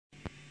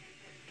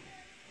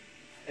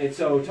And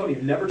so, Tony,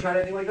 you've never tried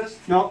anything like this?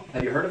 No.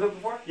 Have you heard of it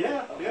before?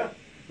 Yeah, yeah.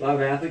 A lot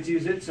of athletes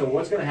use it. So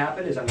what's going to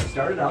happen is I'm going to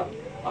start it up.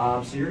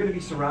 So you're going to be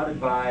surrounded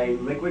by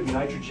liquid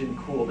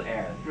nitrogen-cooled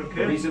air.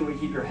 Okay. The reason we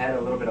keep your head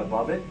a little bit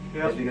above it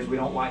Yep. is because we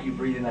don't want you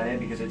breathing that in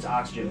because it's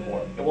oxygen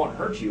poor. It won't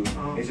hurt you.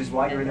 It's just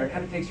while you're in there, it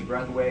kind of takes your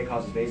breath away. It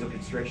causes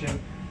vasoconstriction.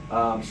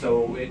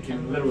 So it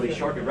can literally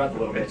shorten your breath a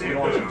little bit. So we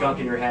don't want you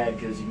dunking your head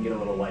because you can get a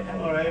little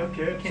lightheaded. All right,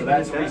 okay. So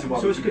that's the reason why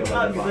So we it's keep it a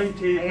little going bit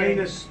to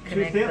minus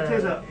 230,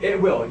 is it?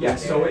 It will,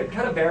 yes. So it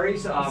kind of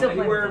varies.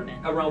 Anywhere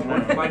around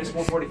minus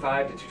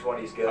 145 to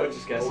 220 is good. I would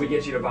just guess. But we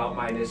get you to about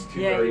minus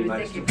 230,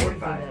 minus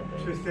 245.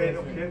 230,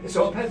 okay.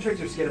 So it penetrates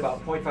your skin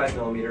about 0.5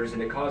 millimeters,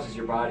 and it causes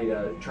your body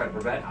to try to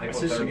prevent My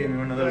sister gave me hypothermia.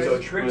 one of those. So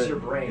it tricks your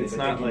brain It's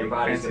into not thinking your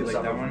like body's fancy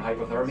going to like suffer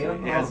that from one.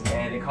 hypothermia,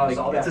 and it causes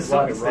all that it's a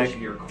blood to selfie rush stick.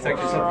 into your It's core,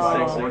 actually your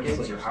something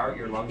organs, your heart,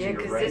 your lungs, Yeah, and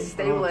your because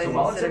brain. it stabilizes So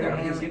while it's it in there,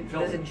 and it's getting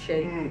filled. doesn't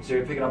shake. So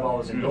you're picking up all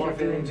those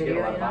endorphins, you get a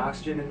lot of Yeah.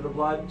 oxygen into the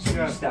blood. So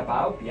when you step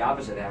out, the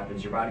opposite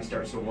happens. Your body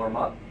starts to warm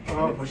up, and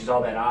it pushes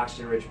all that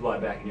oxygen-rich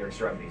blood back into your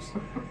extremities.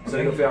 So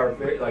you'll feel,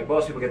 like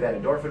most people get that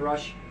endorphin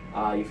rush.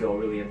 You feel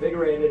really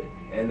invigorated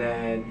and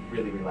then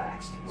really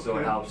relaxed. So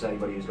it helps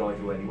anybody who's going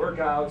through any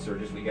workouts or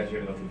just what you guys are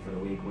going to go through for the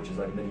week, which is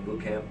like a mini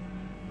boot camp,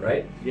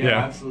 right? Yeah,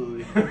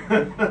 absolutely.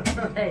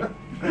 Hey.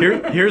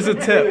 Here's a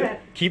tip.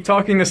 Keep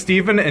talking to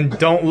Stephen and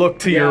don't look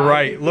to your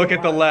right. Look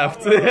at the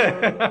left.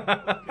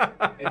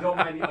 And don't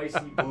mind the icy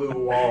blue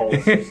walls.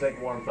 Just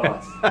think warm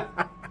thoughts.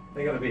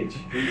 Think of the beach.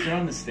 Did you turn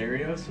on the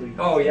stereo? So we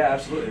Oh yeah,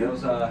 absolutely. That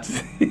was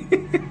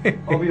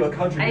OBL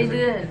country I music.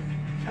 did.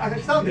 I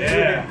can start to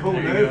Yeah, feel cold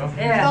there now. you go.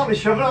 Yeah. Start to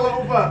shiver a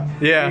little bit.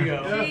 Yeah. There you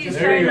go. Please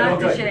There try you go. not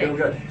to Good. shake. Doing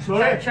good.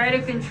 Sorry. Try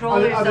to control Are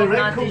the yourself not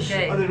to wrinkles?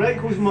 shake. Are the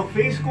wrinkles in my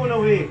face going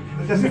away?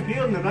 They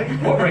disappear in the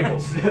wrinkles. What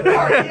wrinkles?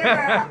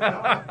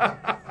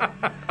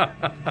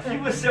 You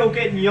were still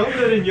getting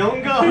younger and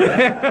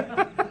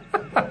younger.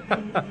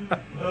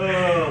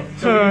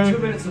 So we do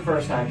 2 minutes the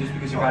first time, just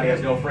because your body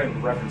has no frame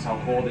of reference how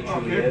cold it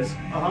truly Okay. is.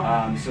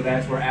 So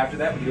that's where after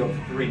that we do up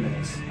to 3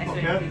 minutes.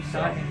 Okay.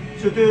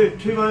 So do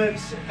 2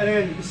 minutes and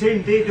then the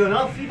same day do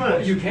another 3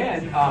 minutes? You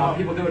can.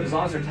 People do it as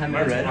long as they're 10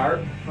 minutes ready?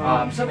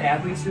 apart. Some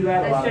athletes do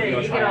that. A lot of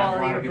people You get all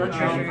triathlon, your people blood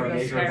training pressure for a goes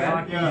major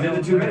event. skyrocket. You did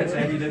the 2 minutes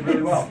and you did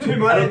really well. 2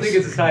 minutes. I don't think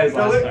it's as high as I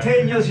last look time.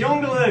 10 years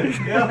younger then.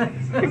 Yeah.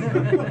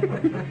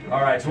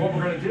 All right, so what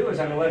we're going to do is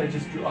I'm going to let it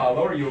just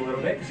lower you a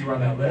little bit because you were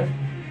on that lift.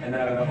 And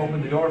then I'm going to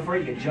open the door for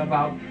you. You can jump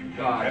out,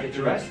 get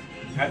your rest.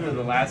 After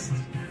the last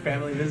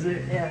family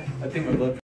visit, Yeah. I think my blood